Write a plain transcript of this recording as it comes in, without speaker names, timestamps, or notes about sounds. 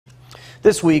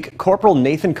This week, Corporal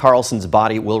Nathan Carlson's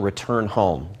body will return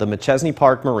home. The Machesney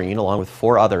Park Marine, along with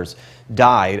 4 others,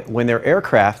 died when their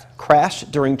aircraft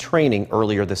crashed during training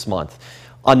earlier this month.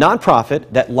 A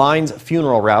nonprofit that lines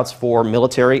funeral routes for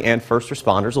military and first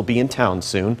responders will be in town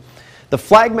soon. The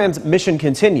Flagman's Mission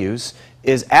Continues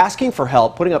is asking for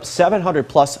help putting up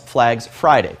 700-plus flags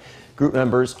Friday. Group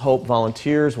members hope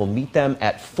volunteers will meet them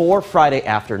at 4 Friday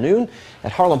afternoon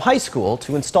at Harlem High School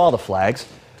to install the flags.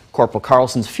 Corporal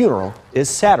Carlson's funeral is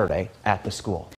Saturday at the school.